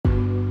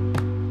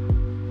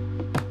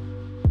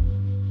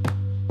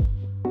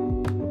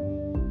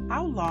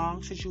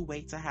long should you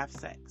wait to have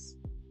sex?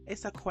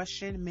 It's a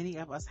question many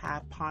of us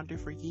have pondered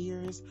for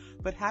years,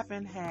 but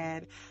haven't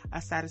had a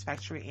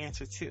satisfactory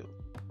answer to.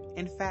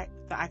 In fact,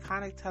 the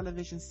iconic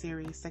television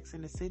series Sex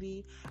and the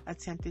City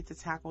attempted to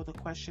tackle the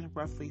question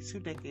roughly 2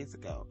 decades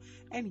ago,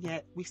 and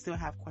yet we still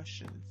have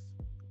questions.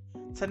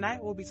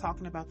 Tonight we'll be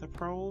talking about the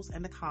pros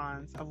and the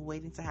cons of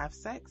waiting to have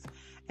sex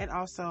and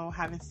also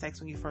having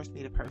sex when you first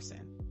meet a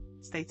person.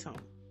 Stay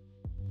tuned.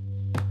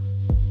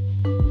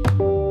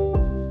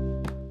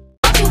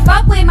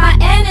 Fuck with my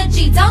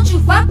energy, don't you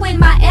fuck with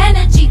my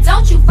energy,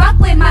 don't you fuck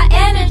with my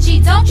energy,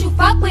 don't you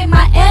fuck with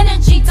my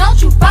energy,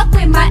 don't you fuck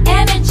with my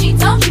energy,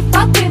 don't you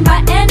fuck with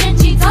my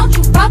energy, don't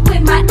you fuck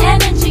with my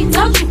energy,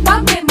 don't you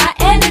fuck with my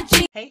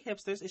energy. Hey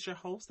hipsters, it's your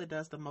host that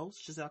does the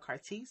most, Giselle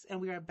Cartiz, and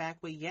we are back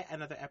with yet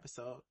another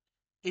episode.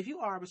 If you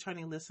are a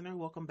returning listener,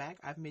 welcome back.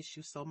 I've missed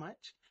you so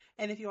much.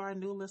 And if you are a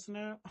new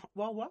listener,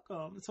 well,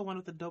 welcome to one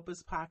of the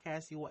dopest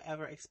podcasts you will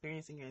ever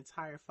experience in your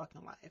entire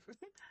fucking life.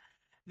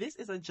 This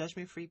is a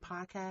judgment-free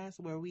podcast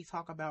where we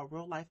talk about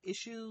real-life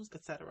issues,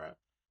 etc.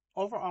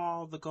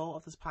 Overall, the goal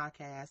of this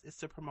podcast is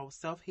to promote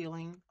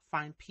self-healing,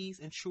 find peace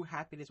and true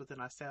happiness within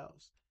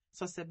ourselves.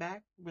 So sit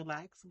back,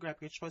 relax, grab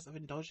your choice of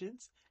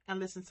indulgence, and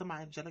listen to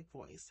my angelic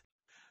voice.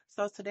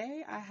 So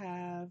today I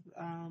have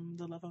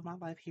the love of my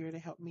life here to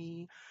help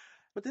me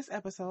with this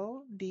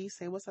episode. D,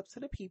 say what's up to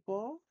the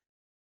people.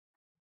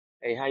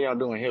 Hey, how y'all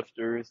doing,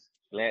 hipsters?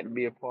 Glad to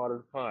be a part of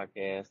the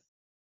podcast.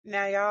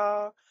 Now,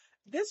 y'all,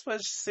 this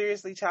was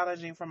seriously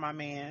challenging for my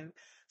man.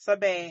 So,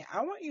 babe,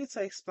 I want you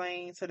to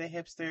explain to the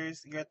hipsters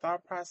your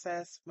thought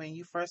process when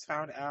you first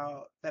found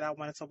out that I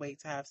wanted to wait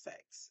to have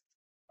sex.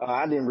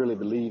 I didn't really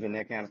believe in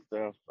that kind of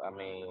stuff. I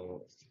mean,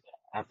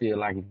 I feel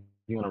like if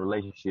you're in a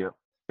relationship,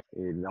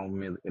 it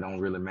don't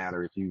really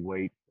matter if you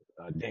wait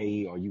a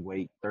day or you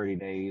wait 30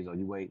 days or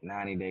you wait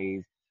 90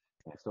 days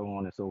and so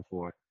on and so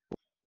forth.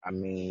 I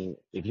mean,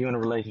 if you're in a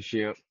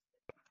relationship,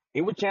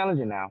 it was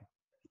challenging now,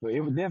 but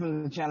it was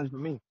definitely a challenge for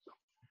me.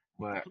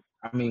 But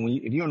I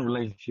mean, if you're in a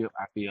relationship,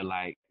 I feel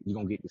like you're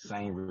gonna get the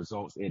same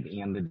results at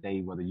the end of the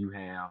day, whether you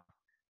have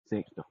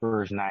sex the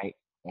first night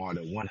or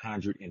the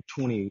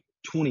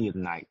 120th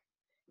night.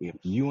 If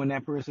you and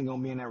that person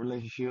gonna be in that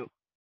relationship,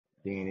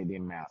 then it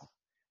didn't matter.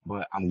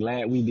 But I'm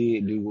glad we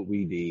did do what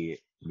we did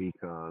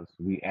because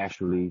we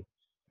actually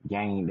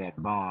gained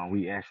that bond.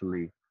 We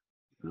actually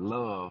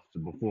loved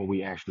before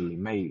we actually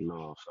made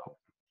love. So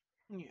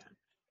Yeah.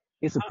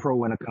 it's a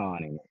pro and a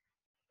con in it.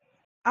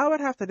 I would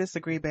have to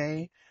disagree,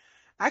 babe.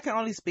 I can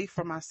only speak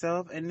for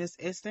myself in this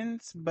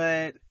instance,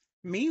 but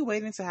me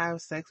waiting to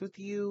have sex with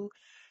you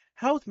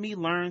helped me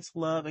learn to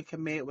love and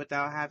commit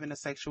without having a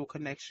sexual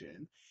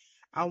connection.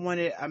 I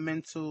wanted a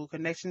mental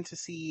connection to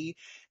see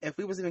if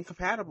we was even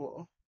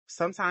compatible.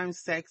 Sometimes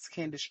sex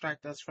can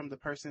distract us from the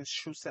person's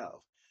true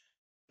self.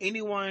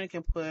 Anyone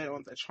can put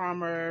on the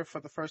charmer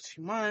for the first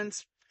few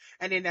months,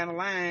 and then down the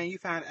line, you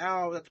find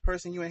out that the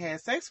person you ain't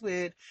had sex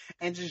with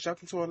and just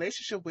jumped into a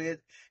relationship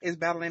with is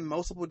battling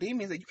multiple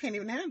demons that you can't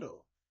even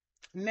handle.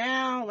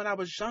 Now, when I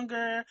was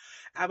younger,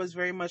 I was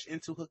very much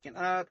into hooking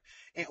up.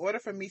 In order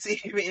for me to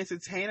even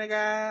entertain a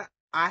guy,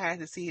 I had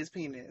to see his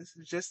penis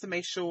just to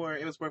make sure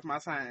it was worth my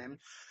time.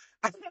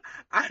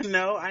 I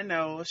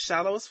know,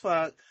 shallow as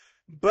fuck,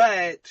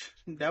 but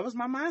that was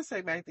my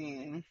mindset back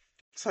then.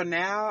 So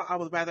now I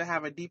would rather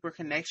have a deeper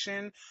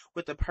connection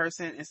with the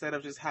person instead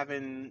of just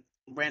having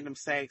random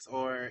sex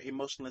or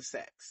emotionless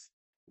sex.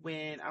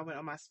 When I went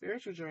on my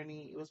spiritual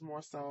journey, it was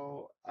more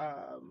so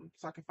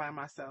I can find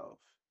myself.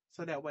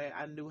 So that way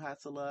I knew how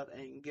to love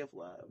and give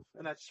love,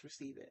 and I just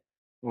receive it.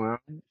 Well,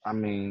 I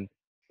mean,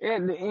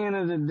 at the end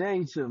of the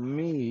day, to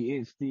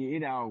me,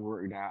 it all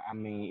worked out. I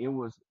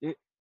mean, it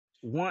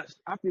once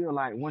I feel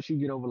like once you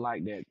get over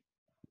like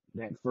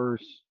that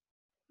first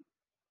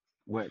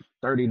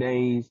 30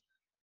 days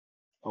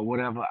or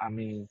whatever, I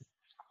mean,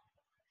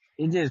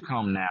 it just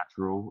come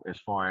natural as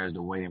far as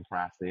the waiting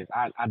process.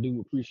 I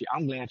do appreciate.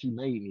 I'm glad you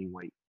made me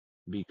wait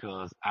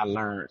because I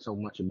learned so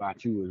much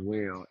about you as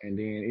well. And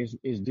then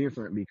it's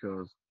different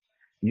because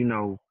you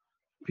know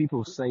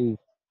people say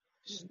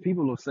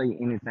people will say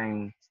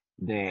anything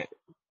that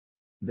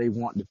they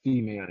want the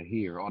female to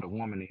hear or the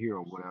woman to hear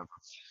or whatever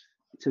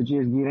to just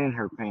get in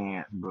her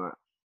pants. But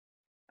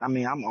I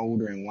mean, I'm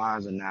older and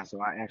wiser now, so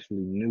I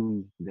actually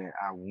knew that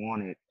I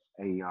wanted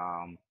a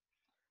um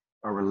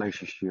a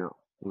relationship.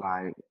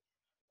 Like,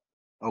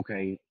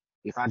 okay,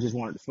 if I just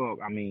wanted to fuck,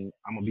 I mean,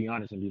 I'm gonna be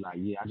honest and be like,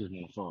 yeah, I just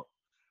want to fuck.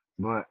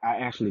 But I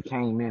actually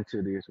came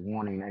into this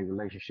wanting a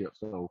relationship,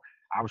 so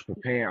I was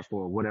prepared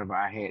for whatever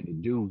I had to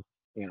do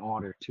in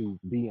order to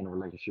be in a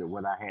relationship,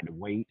 whether I had to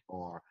wait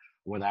or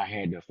whether I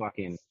had to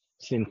fucking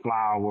send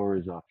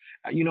flowers or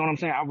you know what I'm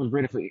saying. I was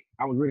ready for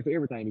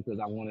everything because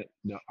I wanted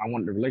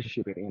the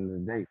relationship at the end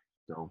of the day.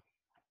 So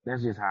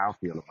that's just how I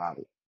feel about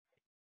it.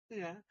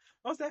 Yeah,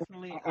 most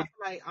definitely. I feel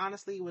like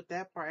honestly, with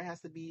that part, it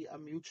has to be a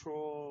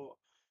mutual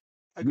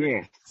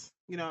agreement. Yes,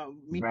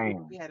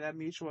 Man, we had a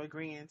mutual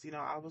agreement.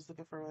 I was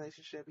looking for a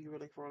relationship, you were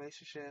looking for a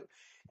relationship,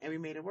 and we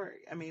made it work.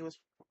 I mean, it was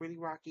really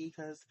rocky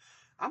because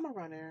I'm a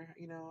runner.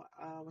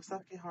 When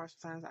stuff get hard,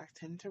 sometimes I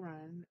tend to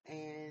run,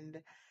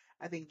 and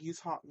I think you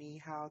taught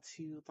me how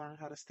to learn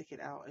how to stick it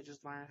out and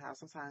just learn how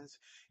sometimes,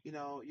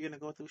 you're gonna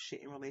go through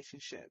shit in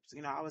relationships.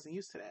 I wasn't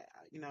used to that.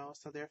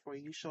 So therefore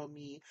you showed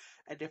me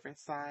a different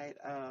side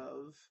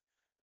of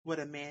what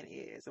a man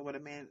is and what a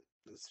man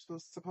is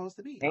supposed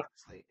to be, and,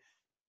 honestly.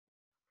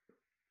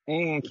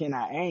 and can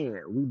I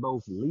add, we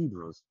both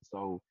Libras,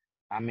 so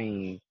I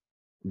mean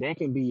that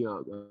can be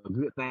a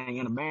good thing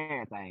and a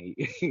bad thing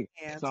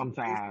Yeah, two ways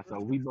sometimes. to So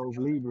look we both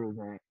Libras,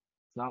 and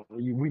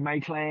we may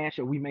clash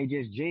or we may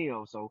just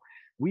jail. So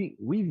we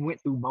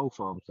went through both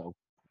of them, so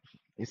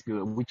it's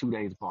good. We 2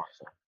 days apart,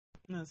 so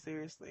no,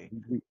 seriously.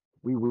 we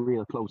we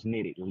real close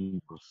knitted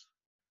Libras.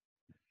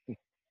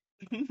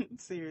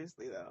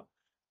 Seriously though.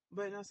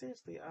 But no,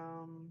 seriously,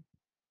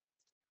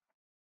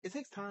 it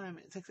takes time,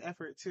 it takes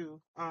effort too.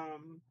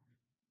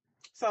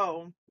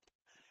 So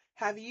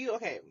have you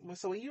okay,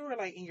 so when you were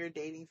like in your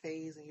dating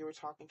phase and you were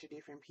talking to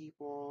different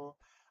people,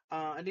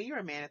 and then you're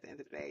a man at the end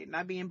of the day,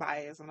 not being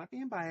biased, I'm not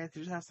being biased,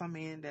 you just have some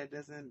men that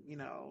doesn't,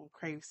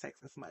 crave sex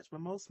as much, but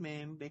most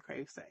men they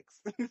crave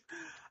sex.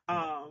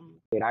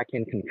 um And I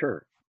can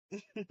concur.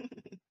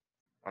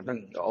 I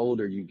think the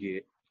older you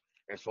get,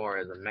 as far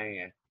as a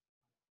man,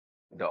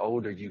 the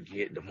older you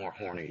get, the more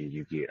horny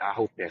you get. I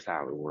hope that's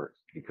how it works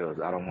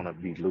because I don't want to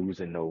be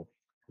losing no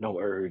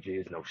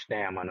urges, no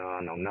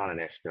stamina, no none of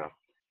that stuff.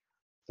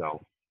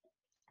 So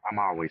I'm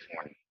always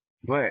horny.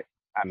 But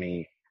I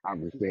mean, I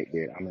respect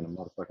that I'm in a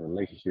motherfucking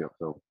relationship,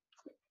 so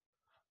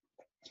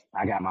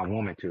I got my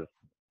woman to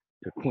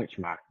quench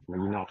you know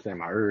what I'm saying,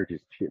 my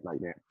urges, shit like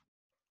that.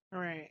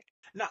 Right.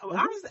 No, Mhm.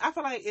 honestly, I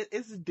feel like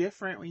it's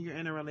different when you're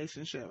in a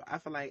relationship. I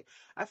feel like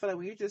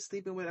when you're just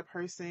sleeping with a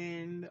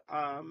person,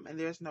 and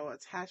there's no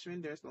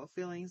attachment, there's no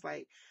feelings.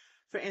 Like,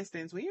 for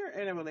instance, when you're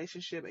in a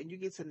relationship and you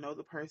get to know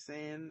the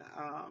person,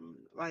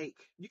 like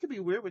you could be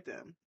weird with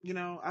them.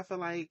 I feel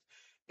like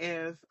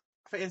if,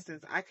 for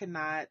instance, I could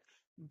not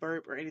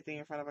burp or anything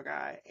in front of a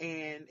guy,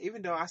 and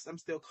even though I'm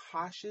still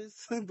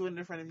cautious doing it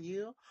in front of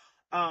you,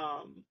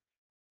 um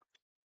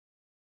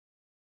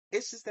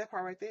it's just that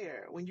part right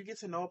there. When you get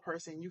to know a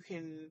person,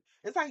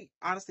 it's like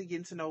honestly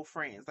getting to know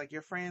friends, like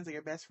your friends or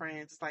your best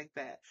friends. It's like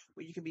that,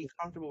 where you can be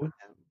comfortable with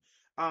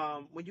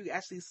them. When you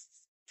actually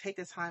take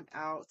the time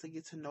out to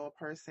get to know a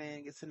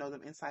person, get to know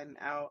them inside and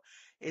out,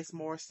 it's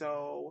more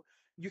so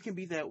you can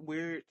be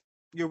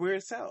your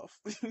weird self.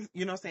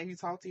 You know what I'm saying? If you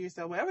talk to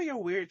yourself, whatever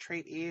your weird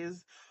trait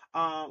is,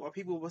 or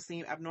people will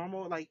seem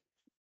abnormal, like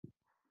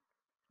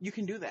you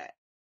can do that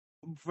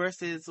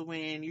versus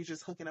when you're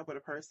just hooking up with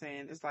a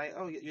person, it's like,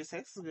 oh, your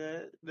sex is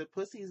good, the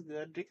pussy is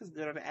good, dick is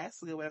good, or the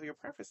ass is good, whatever your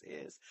preference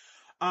is.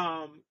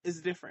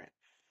 Is different.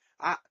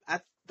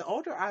 The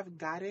older I've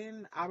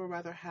gotten, I would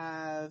rather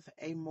have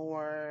a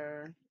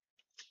more.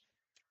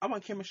 I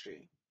want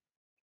chemistry,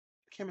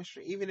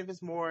 even if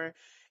it's more.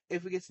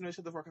 If we get to know each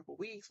other for a couple of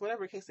weeks,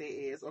 whatever the case it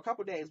is, or a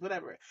couple of days,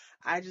 whatever,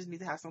 I just need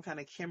to have some kind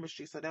of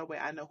chemistry so that way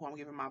I know who I'm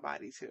giving my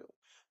body to,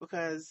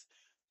 because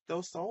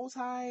those soul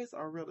ties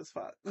are real as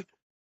fuck.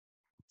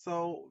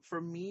 So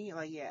for me,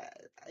 like, yeah,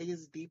 it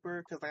gets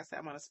deeper because, like I said,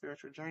 I'm on a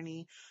spiritual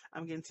journey.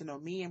 I'm getting to know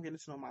me. I'm getting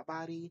to know my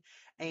body,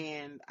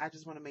 and I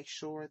just want to make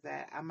sure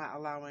that I'm not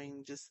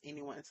allowing just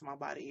anyone into my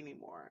body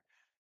anymore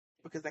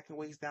because that can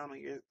waste down on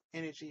your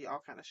energy,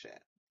 all kind of shit.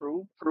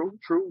 True, true,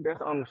 true.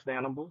 That's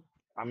understandable.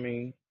 I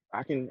mean,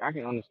 I can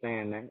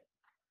understand that.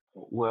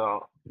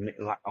 Well,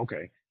 like,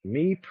 okay,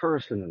 me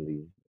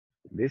personally,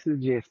 this is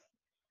just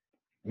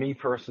me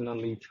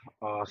personally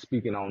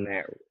speaking on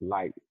that,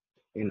 like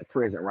in the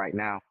present right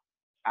now.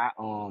 I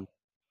um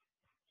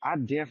I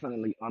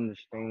definitely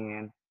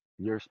understand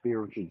your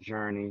spiritual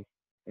journey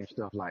and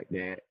stuff like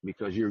that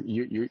because you're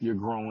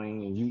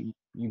growing and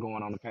you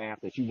going on the path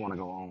that you want to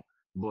go on.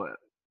 But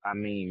I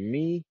mean,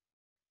 me,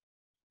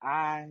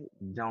 I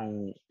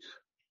don't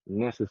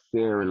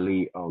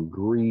necessarily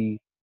agree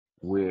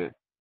with,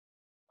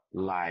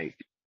 like,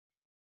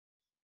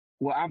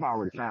 well, I've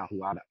already found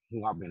who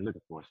I've been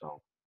looking for,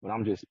 so but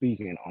I'm just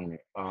speaking on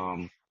it.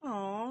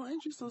 Oh,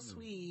 ain't you so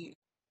sweet?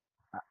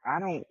 I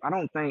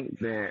don't think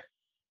that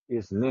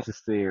it's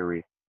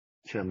necessary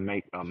to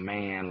make a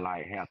man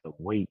like have to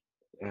wait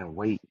and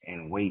wait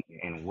and wait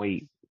and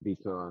wait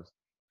because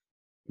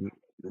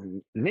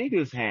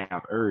niggas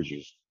have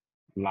urges.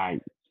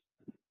 Like,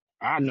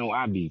 I know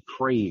I be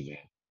craving.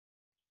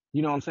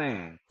 You know what I'm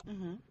saying?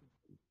 Hmm.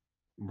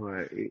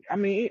 But I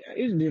mean,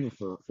 it's different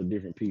for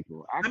different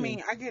people. I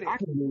mean, I get I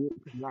it. can do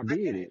it because I I get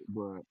did it. it.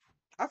 But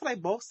I feel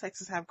like both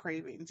sexes have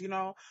cravings,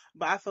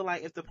 but I feel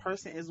like if the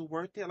person is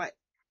worth it, like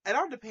it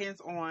all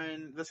depends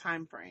on the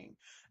time frame.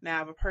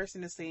 Now, if a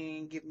person is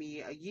saying, "Give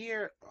me a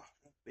year," oh,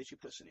 bitch, you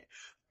pushing it.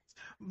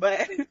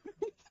 But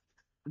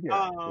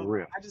yeah, for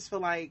real. I just feel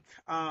like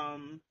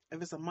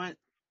if it's a month,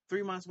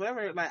 3 months,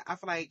 whatever, like I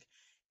feel like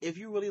if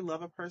you really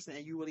love a person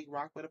and you really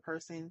rock with a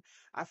person,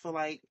 I feel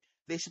like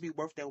they should be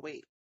worth their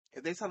weight.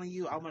 If they're telling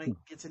you, I want to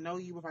get to know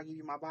you before I give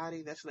you my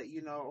body, that should let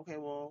you know, okay,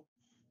 well,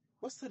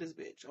 what's to this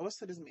bitch or what's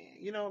to this man?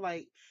 You know,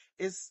 like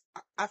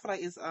I feel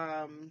like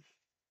I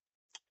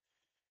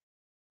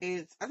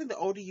think the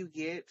older you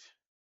get,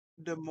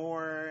 the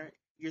more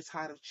you're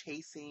tired of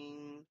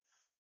chasing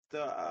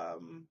the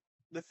um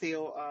the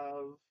feel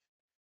of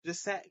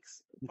just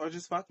sex or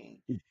just fucking.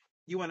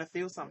 You want to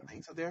feel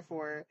something. So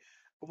therefore,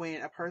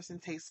 when a person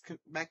takes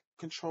back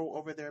control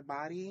over their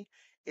body,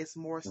 it's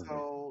more Mhm.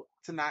 so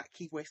to not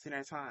keep wasting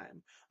their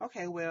time.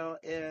 Okay, well,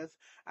 if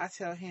I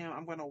tell him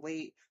I'm gonna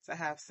wait to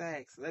have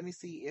sex, let me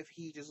see if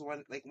he just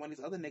want like one of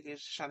these other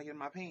niggas trying to get in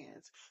my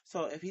pants.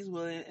 So if he's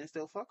willing and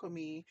still fuck with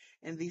me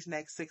in these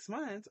next 6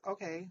 months,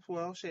 okay,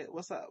 well, shit,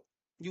 what's up?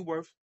 You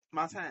worth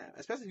my time,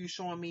 especially if you're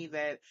showing me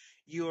that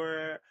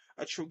you're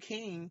a true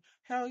king.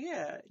 Hell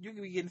yeah, you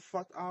can be getting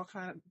fucked all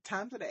kind of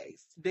times a day,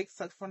 dick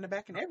sucked from the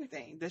back and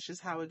everything. That's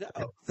just how it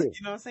goes. You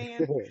know what I'm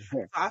saying?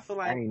 So I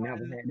feel I like ain't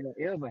never had that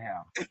ever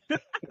happen.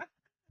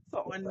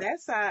 on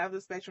that side of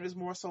the spectrum is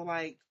more so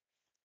like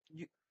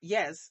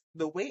yes,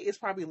 the wait is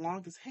probably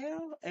long as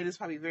hell and it's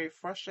probably very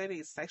frustrating.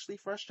 It's sexually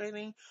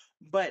frustrating,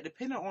 but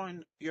depending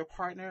on your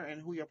partner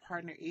and who your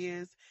partner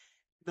is,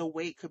 the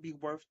wait could be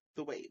worth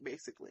the wait,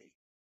 basically.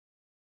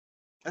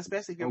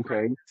 Especially if your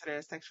partner Okay, to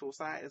their sexual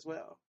side as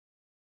well.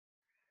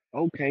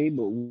 okay,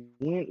 but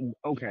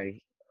okay,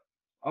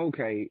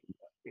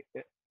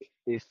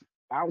 it's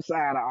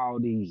outside of all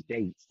these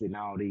dates and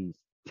all these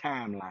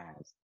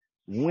timelines.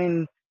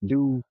 When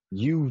do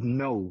you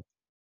know?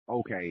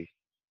 Okay,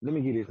 let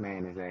me get this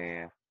man his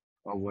ass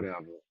or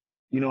whatever.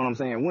 You know what I'm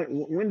saying?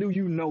 When do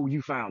you know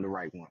you found the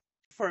right one?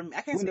 For me,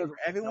 I can't When speak does for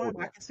a man know everyone,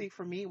 but I that? can speak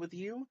for me with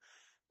you.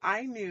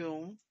 I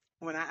knew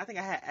when I think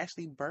I had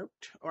actually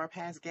burped or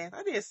passed gas.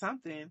 I did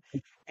something,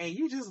 and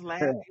you just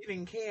laughed. You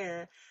didn't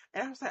care,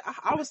 and I was like,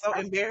 I was so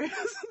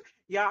embarrassed.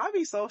 Y'all, I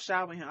be so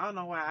shy with him. I don't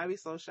know why. I be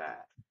so shy,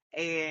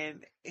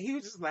 and he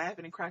was just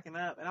laughing and cracking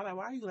up, and I'm like,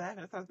 why are you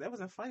laughing? I thought that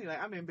wasn't funny.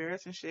 Like I'm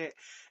embarrassed and shit,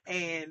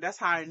 and that's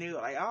how I knew.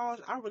 Like, oh,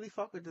 I really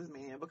fuck with this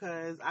man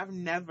because I've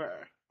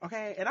never.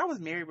 Okay, and I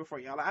was married before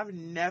y'all. Like, I've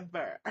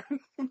never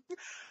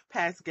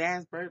passed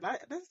gas, burp.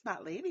 Like, that's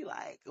not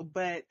ladylike.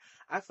 But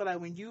I feel like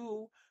when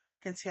you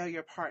can tell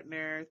your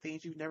partner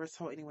things you've never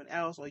told anyone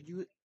else, or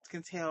you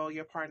can tell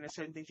your partner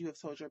certain things you have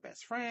told your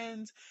best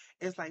friends.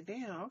 It's like,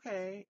 damn,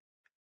 okay.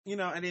 You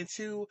know, and then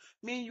two,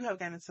 me and you have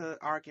gotten into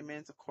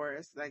arguments, of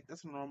course, like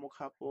that's a normal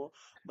couple,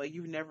 but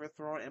you've never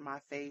thrown in my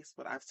face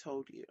what I've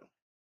told you.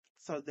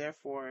 So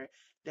therefore,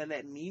 that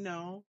let me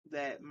know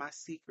that my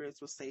secrets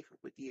were safe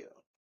with you.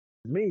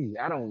 Me,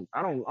 I don't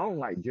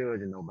like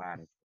judging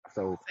nobody.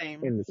 So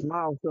Same. in the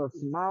small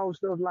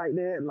stuff like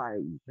that,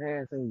 like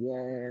passing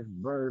gas,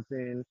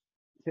 burping,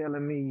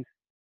 telling me,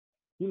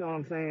 you know what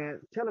I'm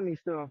saying, telling me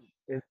stuff.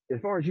 As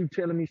far as you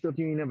telling me stuff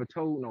you ain't never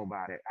told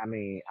nobody, I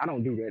mean, I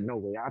don't do that no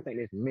way. I think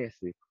that's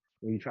messy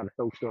when you try to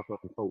throw stuff up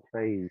in folks'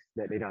 face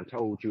that they done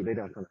told you, they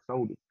done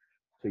consulted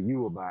to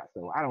you about.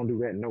 So I don't do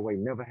that no way.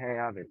 Never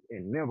have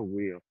and never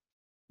will.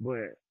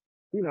 But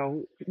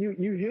you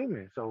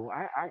human. So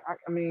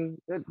I mean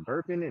that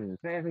burping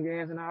and passing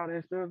gas and all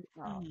that stuff.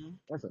 Hmm.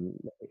 That's a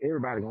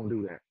everybody gonna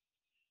do that.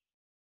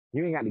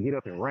 You ain't got to get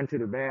up and run to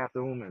the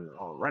bathroom and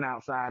or run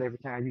outside every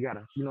time. You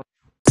gotta,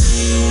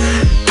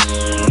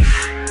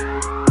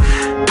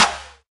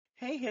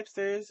 Hey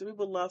hipsters, we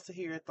would love to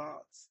hear your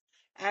thoughts.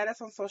 Add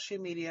us on social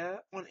media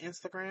on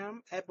Instagram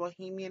at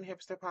Bohemian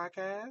Hipster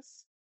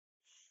Podcast.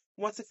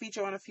 Want to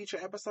feature on a future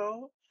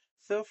episode?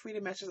 Feel free to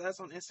message us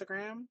on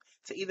Instagram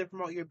to either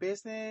promote your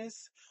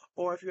business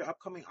or if you're an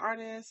upcoming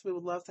artist, we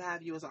would love to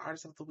have you as an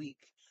artist of the week.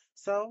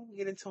 So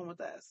get in tune with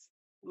us.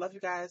 Love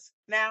you guys.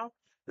 Now,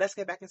 let's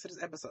get back into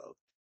this episode.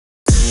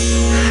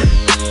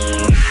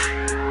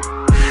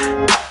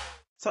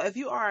 So if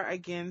you are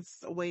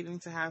against waiting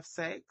to have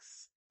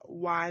sex,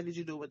 why did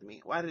you do it with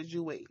me? Why did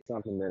you wait?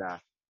 something that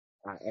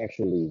I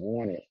actually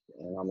wanted,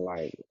 and I'm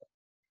like,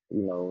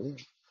 you know,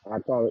 I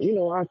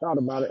thought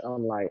about it.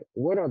 I'm like,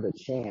 what are the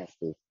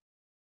chances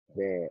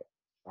that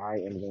I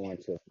am going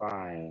to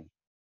find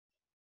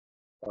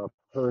a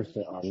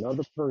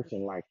another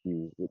person like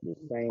you with the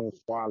same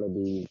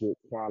qualities, good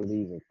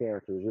qualities and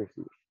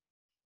characteristics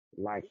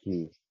like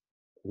you,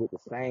 with the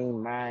same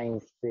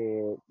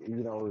mindset,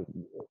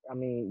 I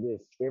mean,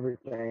 this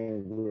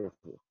everything was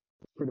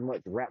pretty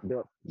much wrapped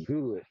up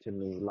good to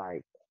me.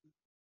 Like,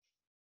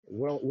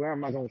 where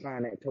am I gonna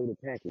find that total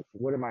package?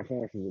 What are my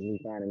chances of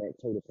me finding that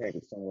total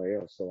package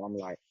somewhere else? So I'm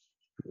like,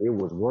 it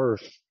was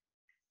worth,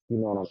 you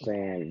know what I'm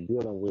saying,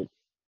 dealing with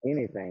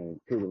anything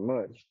pretty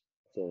much.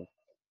 So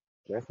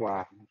that's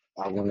why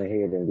I went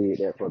ahead and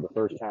did that for the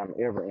first time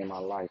ever in my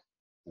life,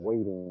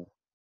 waiting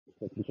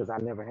because I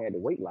never had to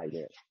wait like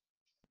that.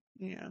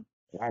 Yeah.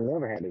 I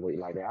never had to wait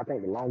like that. I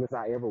think the longest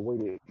I ever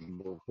waited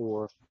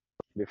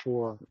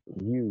before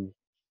you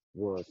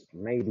was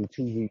maybe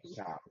 2 weeks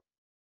out.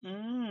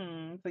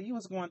 So you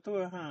was going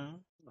through it, huh?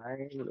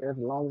 That's the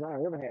longest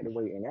I ever had to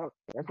wait, and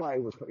that's why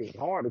it was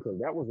hard because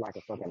that was like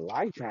a fucking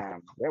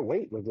lifetime. That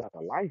wait was like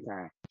a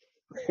lifetime.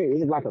 It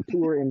was like a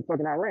tour in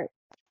fucking Iraq.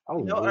 Oh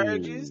No no,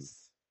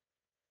 urges.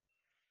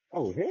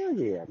 Oh hell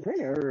yeah,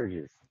 plenty of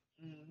urges.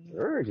 Hmm.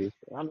 Urges.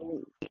 I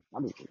mean,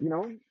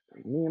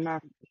 me and my,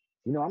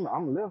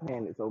 I'm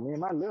left-handed, so me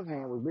and my left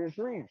hand was best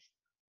friends.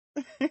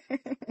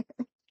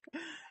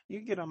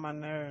 You get on my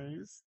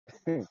nerves.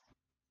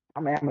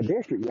 I'm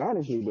ambidextrous,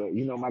 honestly, but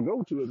my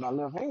go-to is my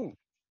left hand.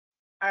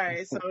 All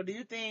right, so do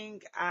you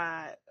think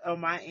on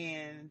my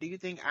end, do you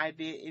think I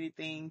did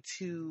anything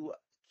to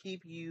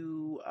keep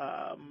you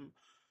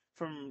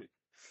from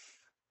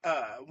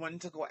wanting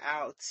to go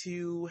out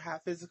to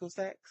have physical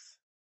sex?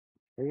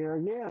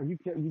 Hell yeah, you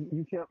kept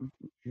me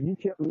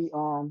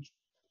blah,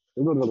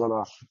 blah, blah,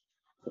 blah.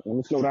 Let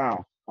me slow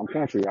down. I'm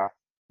country, y'all,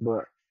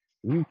 but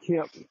you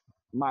kept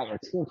my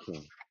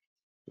attention.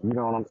 You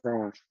know what I'm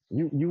saying?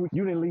 You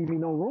didn't leave me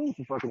no room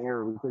for fucking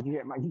error because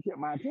you kept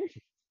my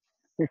attention.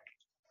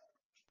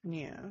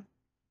 Yeah.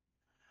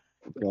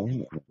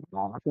 Okay,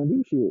 I can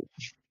do shit.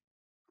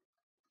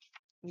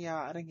 Yeah,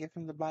 I didn't give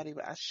him the body,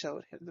 but I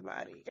showed him the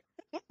body.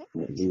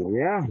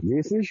 Yeah,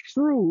 this is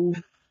true.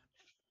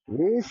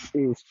 This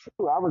is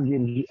true. I was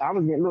getting.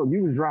 Look,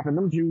 you was dropping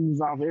them Jews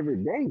off every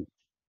day.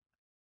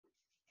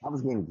 I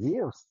was getting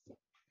gifts.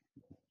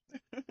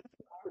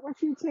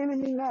 What you telling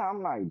me now?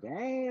 I'm like,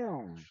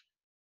 damn.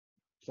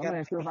 Some of Gotta that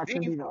make stuff him I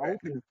couldn't pay even for it.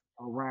 open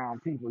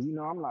around people.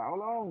 I'm like,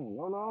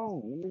 hold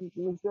on. Let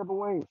me step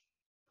away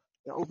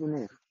to open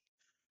this.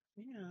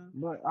 Yeah.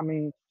 But I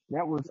mean,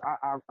 that was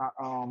I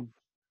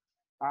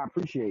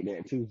appreciate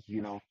that too.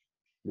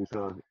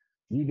 Because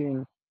you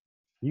didn't,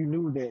 you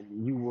knew that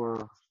you were,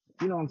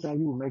 what I'm saying.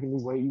 You were making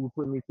me wait. You were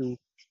putting me through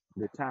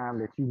the time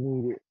that you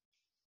needed.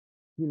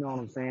 You know what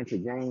I'm saying, to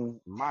gain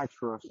my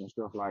trust and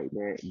stuff like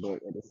that.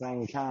 But at the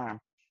same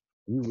time,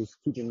 you was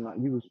keeping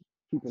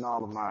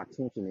all of my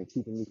attention and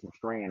keeping me from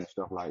straying and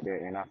stuff like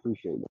that. And I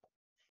appreciate that.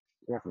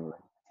 Definitely.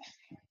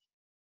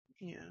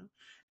 Yeah.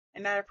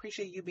 And I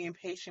appreciate you being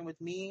patient with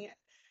me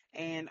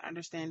and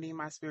understanding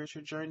my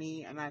spiritual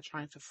journey and not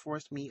trying to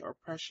force me or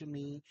pressure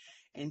me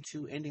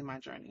into ending my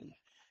journey.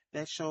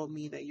 That showed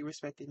me that you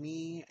respected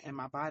me and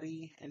my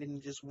body and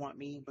didn't just want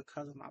me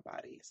because of my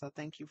body. So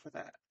thank you for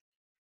that.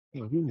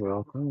 Oh, you're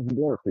welcome. You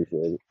do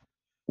appreciate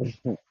it.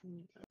 Mm.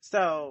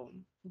 So,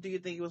 do you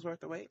think it was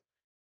worth the wait?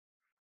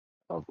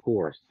 Of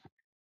course.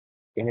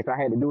 And if I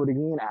had to do it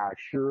again, I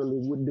surely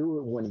would do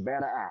it when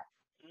better eye.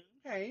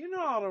 Okay, you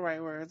know all the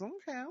right words.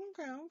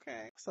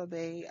 Okay. So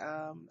they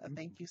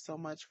thank you so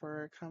much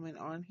for coming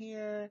on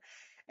here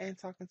and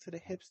talking to the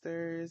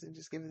hipsters and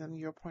just giving them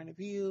your point of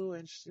view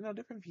and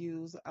different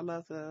views. I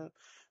love to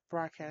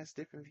broadcast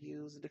different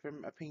views,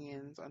 different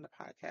opinions on the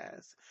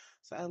podcast.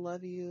 So I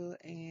love you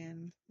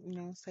and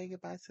say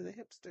goodbye to the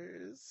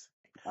hipsters.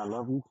 I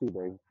love you too,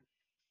 baby.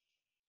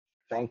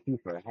 Thank you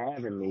for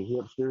having me,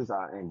 hipsters.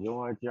 I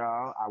enjoyed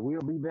y'all. I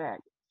will be back.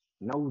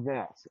 Know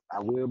that. I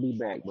will be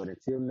back. But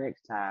until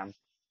next time,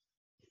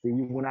 see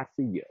you when I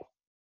see you.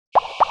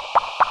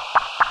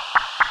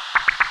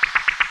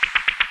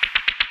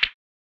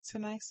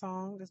 Tonight's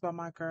song is by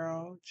my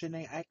girl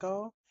Janae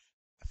Eiko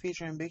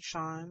featuring Big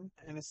Sean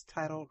and it's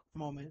titled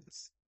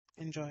Moments.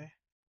 Enjoy.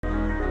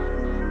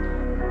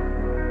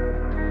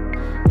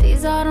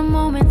 These are the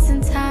moments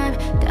in time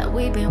that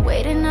we've been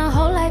waiting our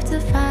whole life to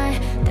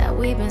find, that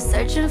we've been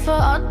searching for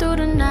all through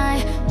the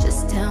night.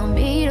 Just tell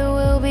me that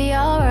we'll be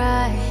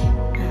alright.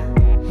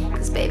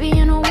 Cause baby,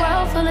 in a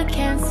world full of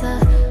cancer,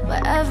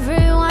 where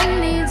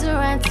everyone needs a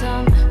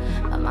ransom,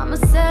 my mama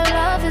said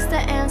love is the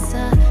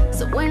answer.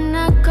 So when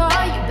I call,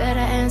 you better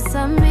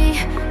answer me.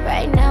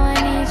 Right now I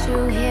need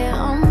you here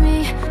on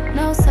me.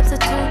 No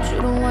substitute,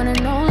 you the one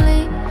and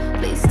only.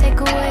 Please take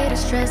away the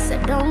stress I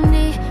don't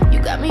need. You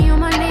got me on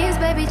my knees,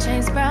 baby,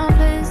 James Brown,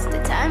 please. The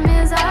time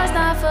is ours,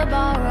 not for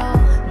borrow.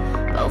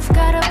 Both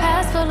got a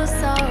past full of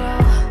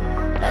sorrow.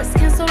 Let's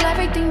cancel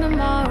everything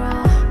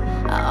tomorrow.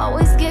 I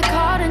always get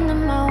caught in the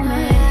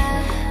moment.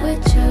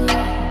 With you,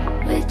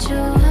 with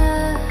you,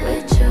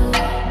 with you,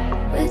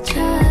 with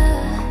you,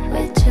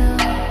 with you,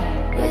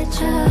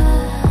 with you.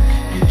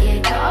 I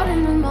get caught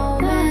in the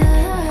moment.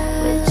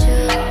 With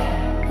you,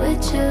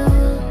 with you,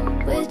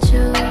 with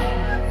you,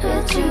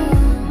 with you,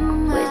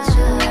 with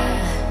you,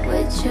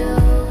 with you.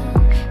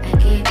 I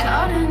get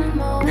caught in the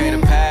moment. Okay,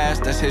 the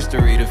past, that's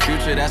history. The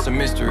future, that's a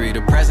mystery.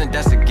 The present,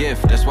 that's a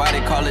gift. That's why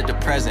they call it the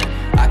present.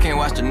 I can't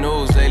watch the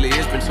news lately,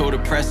 it's been too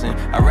depressing.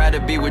 I'd rather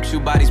be with you,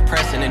 bodies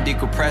pressing and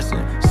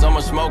decompressing.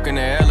 Summer smoke in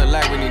the air look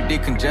like we need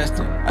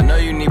decongestant. I know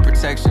you need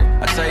protection.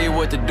 I tell you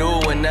what to do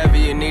whenever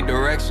you need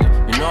direction.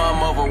 You know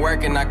I'm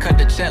overworking, I cut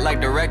the check like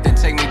directing.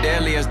 Take me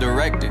daily as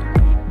directed.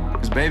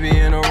 Cause baby,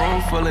 in a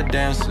room full of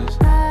dancers,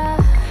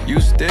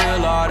 you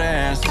still are the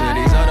answer.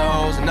 These other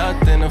hoes,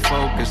 nothing to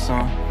focus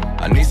on.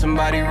 I need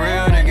somebody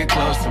real to get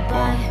close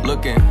upon.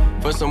 Looking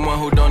for someone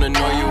who don't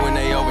annoy you when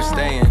they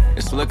overstaying.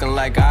 It's looking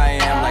like I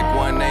am, like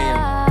 1 a.m.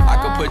 I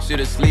could put you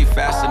to sleep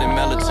faster than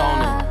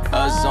melatonin.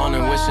 Us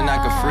zoning, wishing I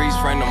could freeze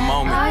frame the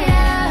moment. Oh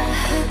yeah,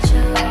 with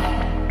you,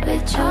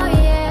 with you, oh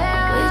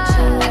yeah,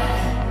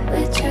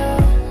 with you, with you,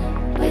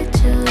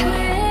 with you.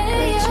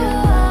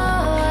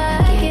 I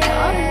get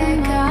caught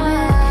in the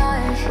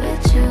moment.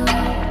 With you,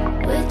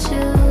 with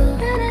you,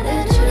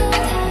 with you,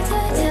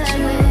 with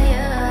you.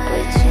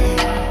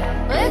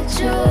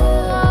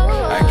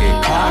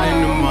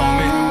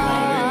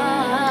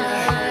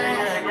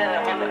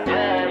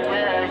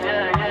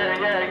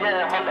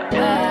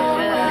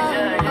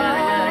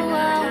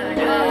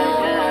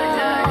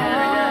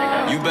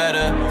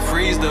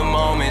 Seize the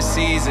moment,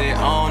 seize it,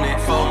 own it.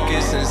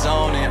 Focus and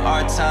zone it.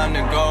 Our time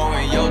to go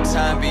and your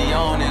time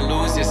beyond it.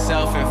 Lose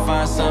yourself and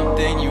find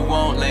something you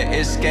won't let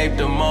escape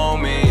the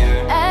moment,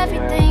 yeah.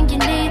 Everything you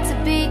need to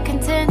be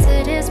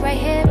contented is right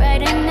here,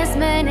 right in this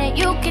minute.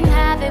 You can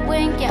have it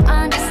when you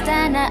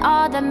understand that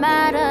all that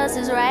matters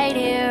is right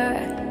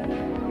here.